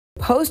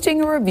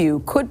Posting a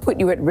review could put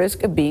you at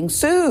risk of being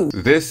sued.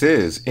 This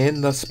is In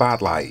the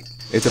Spotlight.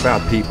 It's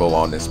about people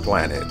on this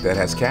planet that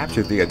has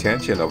captured the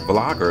attention of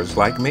bloggers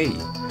like me.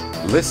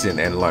 Listen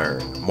and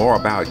learn more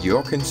about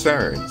your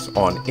concerns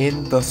on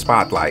In the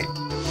Spotlight.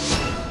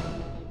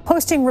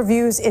 Posting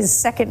reviews is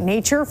second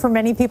nature for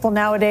many people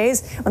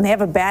nowadays. When they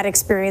have a bad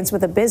experience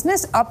with a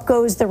business, up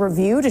goes the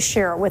review to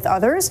share it with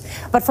others.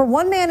 But for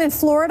one man in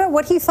Florida,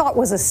 what he thought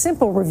was a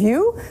simple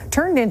review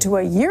turned into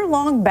a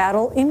year-long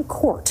battle in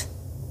court.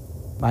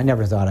 I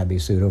never thought I'd be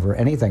sued over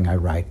anything I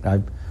write.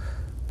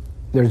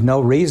 There's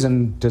no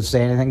reason to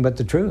say anything but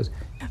the truth.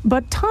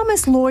 But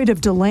Thomas Lloyd of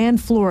DeLand,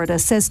 Florida,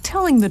 says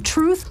telling the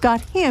truth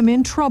got him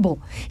in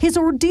trouble. His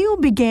ordeal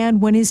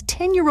began when his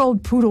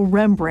 10-year-old poodle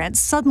Rembrandt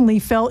suddenly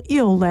fell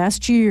ill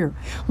last year.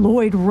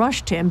 Lloyd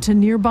rushed him to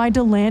nearby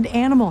DeLand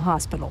Animal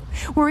Hospital,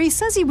 where he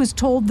says he was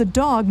told the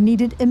dog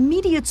needed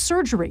immediate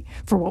surgery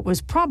for what was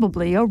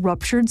probably a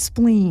ruptured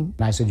spleen.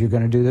 And I said, "You're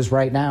going to do this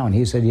right now?" And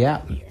he said,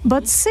 "Yeah."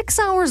 But 6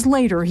 hours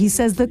later, he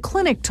says the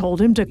clinic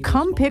told him to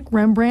come pick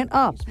Rembrandt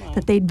up,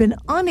 that they'd been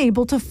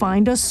unable to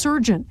find a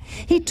surgeon.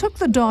 He took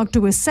the dog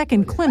to a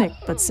second clinic,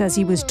 but says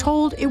he was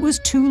told it was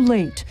too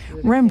late.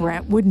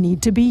 Rembrandt would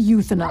need to be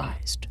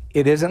euthanized.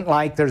 It isn't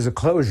like there's a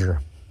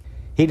closure.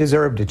 He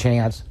deserved a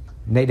chance,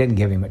 and they didn't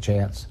give him a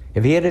chance.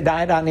 If he had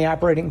died on the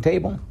operating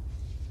table,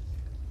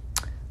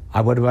 I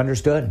would have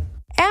understood.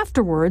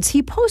 Afterwards,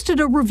 he posted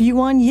a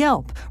review on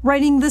Yelp,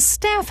 writing the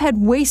staff had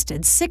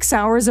wasted 6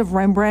 hours of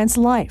Rembrandt's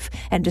life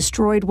and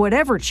destroyed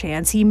whatever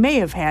chance he may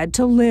have had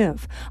to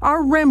live.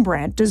 Our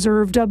Rembrandt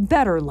deserved a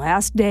better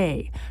last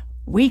day.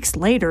 Weeks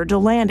later,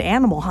 DeLand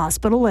Animal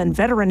Hospital and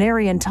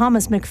veterinarian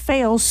Thomas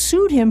McPhail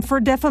sued him for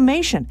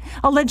defamation,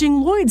 alleging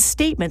Lloyd's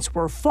statements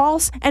were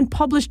false and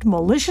published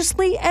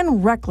maliciously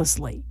and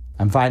recklessly.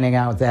 I'm finding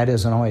out that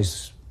isn't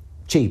always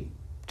cheap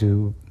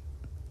to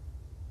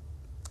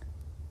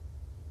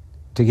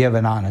give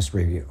an honest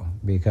review,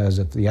 because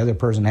if the other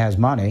person has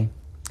money,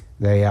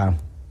 they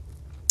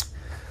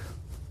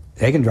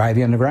can drive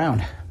you in the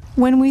ground.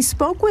 When we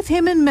spoke with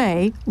him in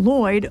May,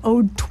 Lloyd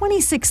owed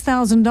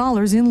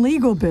 $26,000 in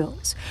legal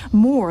bills,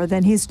 more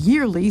than his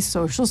yearly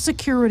Social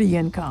Security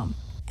income.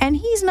 And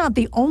he's not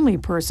the only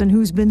person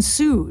who's been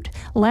sued.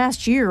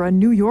 Last year, a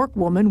New York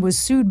woman was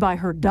sued by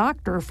her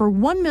doctor for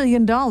 $1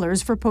 million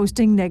for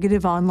posting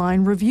negative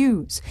online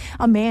reviews.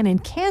 A man in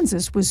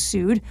Kansas was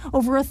sued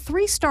over a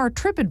 3-star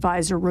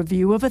TripAdvisor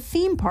review of a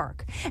theme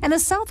park. And a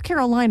South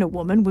Carolina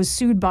woman was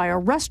sued by a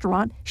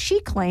restaurant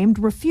she claimed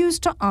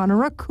refused to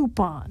honor a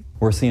coupon.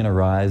 We're seeing a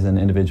rise in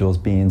individuals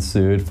being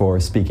sued for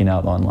speaking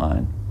out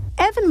online.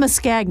 Evan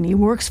Muscagni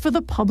works for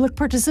the Public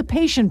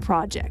Participation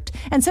Project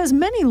and says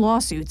many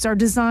lawsuits are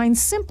designed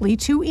simply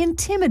to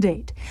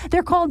intimidate.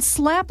 They're called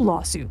SLAP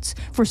lawsuits,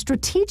 for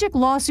strategic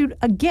lawsuit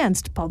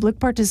against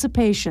public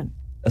participation.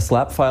 A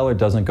SLAP filer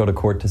doesn't go to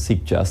court to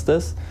seek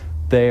justice.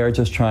 They are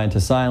just trying to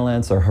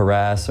silence or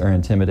harass or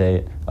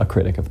intimidate a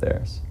critic of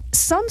theirs.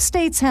 Some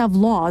states have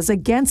laws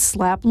against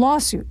SLAP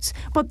lawsuits,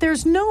 but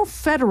there's no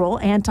federal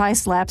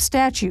anti-SLAP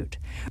statute.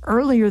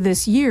 Earlier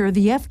this year,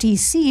 the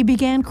FTC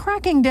began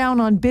cracking down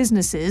on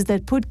businesses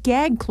that put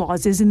gag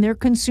clauses in their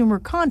consumer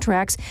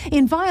contracts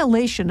in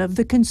violation of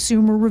the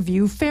Consumer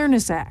Review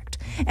Fairness Act.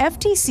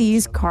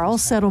 FTC's Carl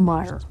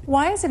Settlemyer.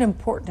 Why is it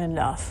important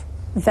enough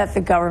that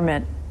the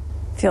government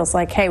feels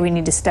like, hey, we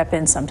need to step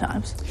in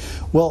sometimes?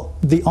 Well,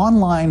 the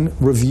online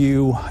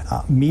review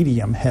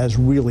medium has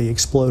really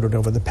exploded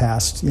over the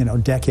past,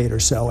 decade or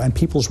so, and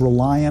people's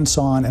reliance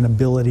on and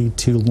ability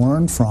to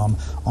learn from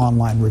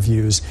online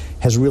reviews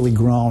has really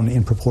grown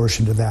in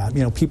proportion to that.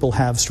 People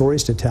have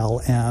stories to tell,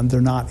 and they're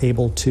not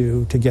able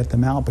to get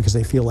them out because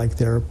they feel like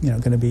they're,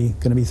 going to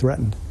be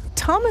threatened.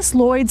 Thomas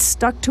Lloyd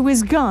stuck to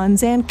his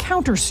guns and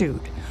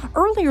countersued.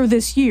 Earlier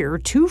this year,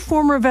 2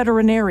 former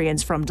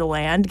veterinarians from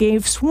DeLand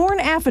gave sworn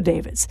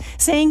affidavits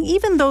saying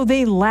even though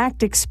they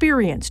lacked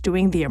experience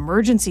doing the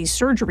emergency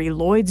surgery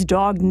Lloyd's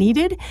dog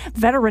needed,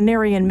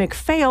 veterinarian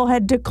McPhail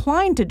had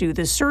declined to do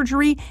the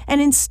surgery and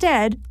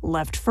instead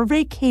left for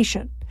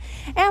vacation.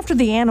 After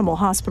the animal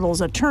hospital's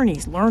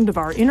attorneys learned of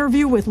our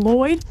interview with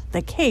Lloyd,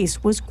 the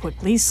case was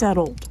quickly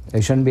settled.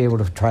 They shouldn't be able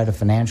to try to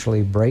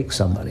financially break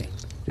somebody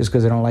just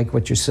because they don't like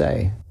what you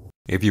say.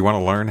 If you want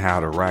to learn how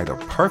to write a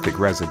perfect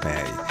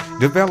resume,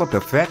 develop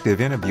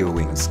effective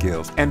interviewing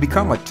skills, and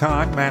become a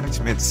time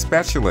management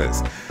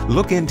specialist,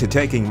 look into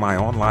taking my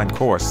online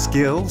course,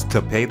 Skills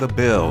to Pay the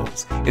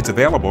Bills. It's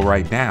available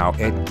right now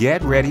at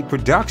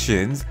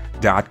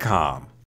GetReadyProductions.com.